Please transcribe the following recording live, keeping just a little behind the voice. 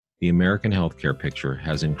The American healthcare picture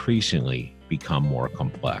has increasingly become more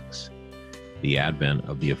complex. The advent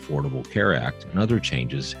of the Affordable Care Act and other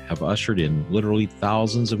changes have ushered in literally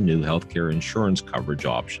thousands of new healthcare insurance coverage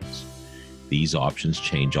options. These options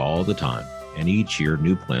change all the time, and each year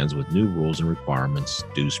new plans with new rules and requirements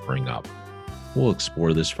do spring up. We'll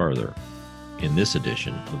explore this further in this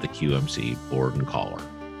edition of the QMC Board and Collar.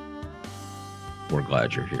 We're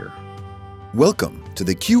glad you're here. Welcome to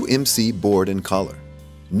the QMC Board and Collar,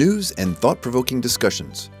 news and thought-provoking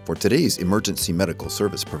discussions for today's emergency medical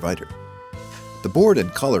service provider. The Board and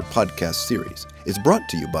Collar podcast series is brought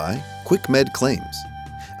to you by QuickMed Claims,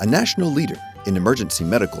 a national leader in emergency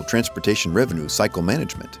medical transportation revenue cycle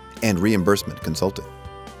management and reimbursement consulting.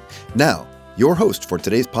 Now, your host for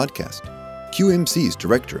today's podcast, QMC's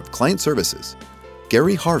Director of Client Services,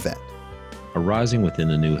 Gary Harvat. Arising within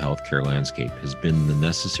the new healthcare landscape has been the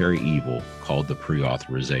necessary evil called the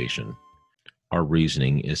pre-authorization. Our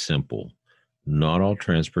reasoning is simple. Not all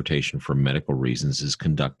transportation for medical reasons is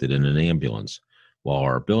conducted in an ambulance. While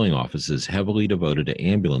our billing office is heavily devoted to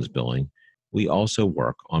ambulance billing, we also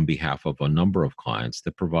work on behalf of a number of clients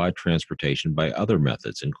that provide transportation by other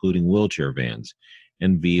methods, including wheelchair vans,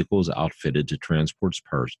 and vehicles outfitted to transport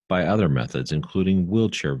persons by other methods, including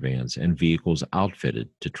wheelchair vans and vehicles outfitted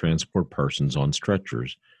to transport persons on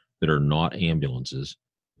stretchers that are not ambulances,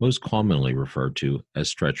 most commonly referred to as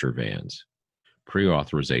stretcher vans.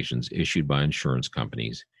 Pre-authorizations issued by insurance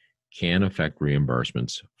companies can affect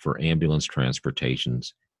reimbursements for ambulance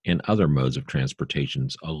transportations and other modes of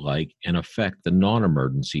transportations alike and affect the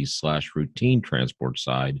non-emergency/routine transport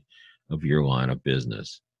side of your line of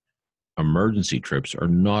business. Emergency trips are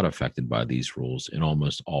not affected by these rules in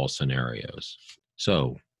almost all scenarios.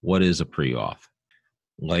 So, what is a pre-auth?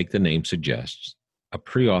 Like the name suggests, a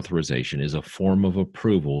pre-authorization is a form of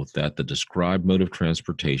approval that the described mode of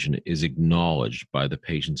transportation is acknowledged by the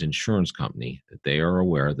patient's insurance company that they are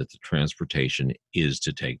aware that the transportation is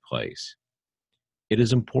to take place. It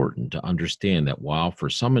is important to understand that while for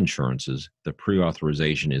some insurances, the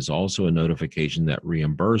pre-authorization is also a notification that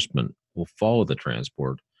reimbursement will follow the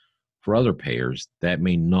transport, for other payers, that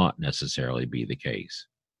may not necessarily be the case.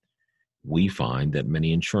 We find that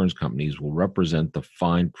many insurance companies will represent the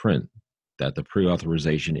fine print that the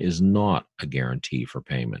pre-authorization is not a guarantee for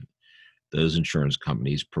payment. Those insurance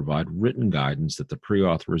companies provide written guidance that the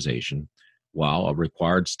pre-authorization, while a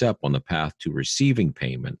required step on the path to receiving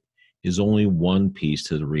payment, is only one piece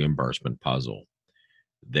to the reimbursement puzzle.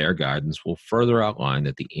 Their guidance will further outline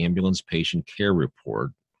that the ambulance patient care report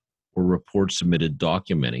or report submitted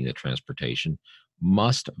documenting the transportation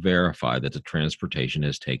must verify that the transportation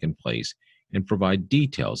has taken place and provide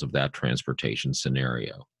details of that transportation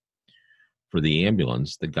scenario. For the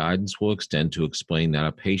ambulance, the guidance will extend to explain that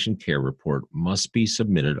a patient care report must be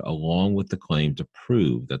submitted along with the claim to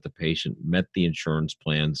prove that the patient met the insurance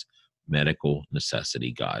plan's medical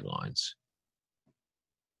necessity guidelines.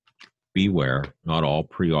 Beware, not all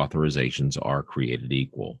pre-authorizations are created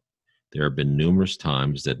equal. There have been numerous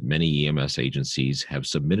times that many EMS agencies have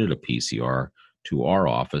submitted a PCR to our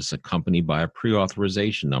office accompanied by a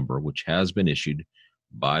pre-authorization number which has been issued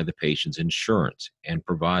by the patient's insurance and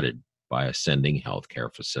provided by a sending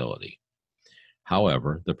healthcare facility.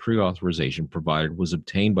 However, the pre-authorization provided was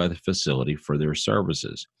obtained by the facility for their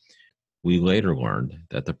services. We later learned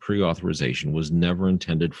that the pre-authorization was never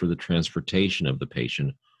intended for the transportation of the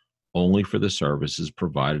patient, only for the services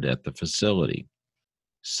provided at the facility.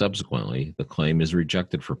 Subsequently, the claim is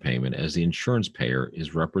rejected for payment as the insurance payer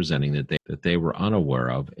is representing that they were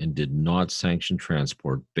unaware of and did not sanction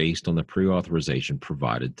transport based on the pre-authorization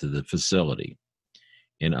provided to the facility.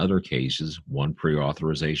 In other cases, one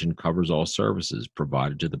pre-authorization covers all services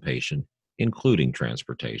provided to the patient, including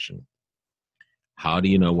transportation. How do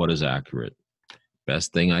you know what is accurate?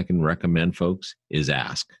 Best thing I can recommend, folks, is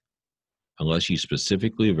ask. Unless you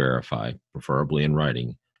specifically verify, preferably in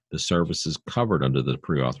writing, the services covered under the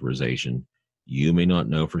pre-authorization, you may not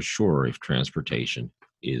know for sure if transportation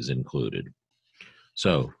is included.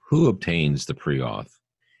 So, who obtains the pre-auth?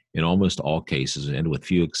 In almost all cases, and with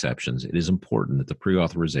few exceptions, it is important that the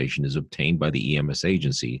pre-authorization is obtained by the EMS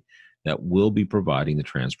agency that will be providing the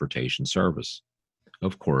transportation service.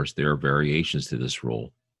 Of course, there are variations to this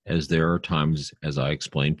rule, as there are times, as I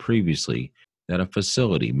explained previously, that a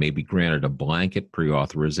facility may be granted a blanket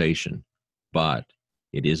pre-authorization, but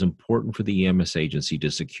it is important for the EMS agency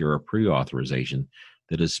to secure a pre-authorization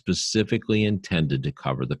that is specifically intended to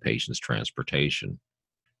cover the patient's transportation.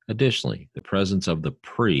 Additionally, the presence of the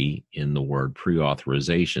pre in the word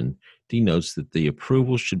pre-authorization denotes that the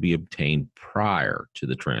approval should be obtained prior to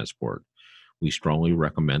the transport, We strongly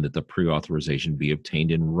recommend that the pre-authorization be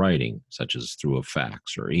obtained in writing, such as through a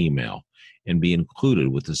fax or email, and be included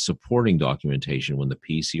with the supporting documentation when the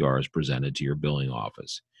PCR is presented to your billing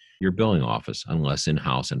office. Your billing office, unless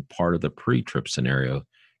in-house and part of the pre-trip scenario,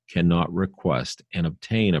 cannot request and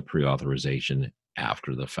obtain a pre-authorization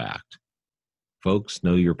after the fact. Folks,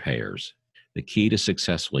 know your payers. The key to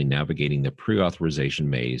successfully navigating the pre-authorization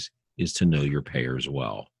maze is to know your payers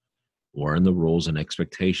well. Learn the rules and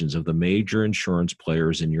expectations of the major insurance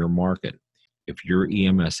players in your market. If your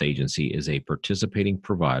EMS agency is a participating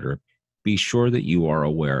provider, be sure that you are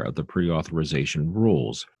aware of the pre-authorization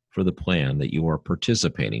rules for the plan that you are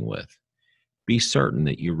participating with. Be certain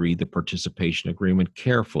that you read the participation agreement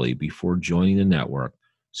carefully before joining the network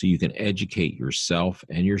so you can educate yourself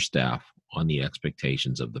and your staff on the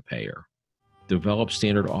expectations of the payer. Develop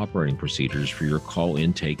standard operating procedures for your call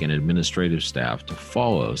intake and administrative staff to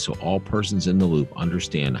follow so all persons in the loop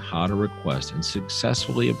understand how to request and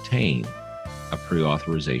successfully obtain a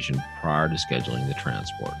pre-authorization prior to scheduling the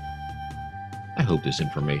transport. I hope this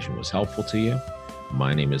information was helpful to you.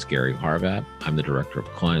 My name is Gary Harvat. I'm the Director of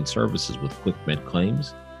Client Services with QuickMed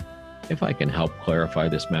Claims. If I can help clarify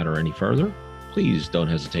this matter any further, please don't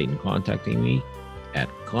hesitate in contacting me at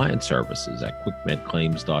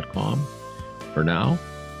clientservices@quickmedclaims.com. For now,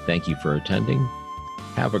 thank you for attending.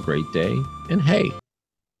 Have a great day, and hey,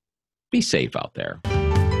 be safe out there.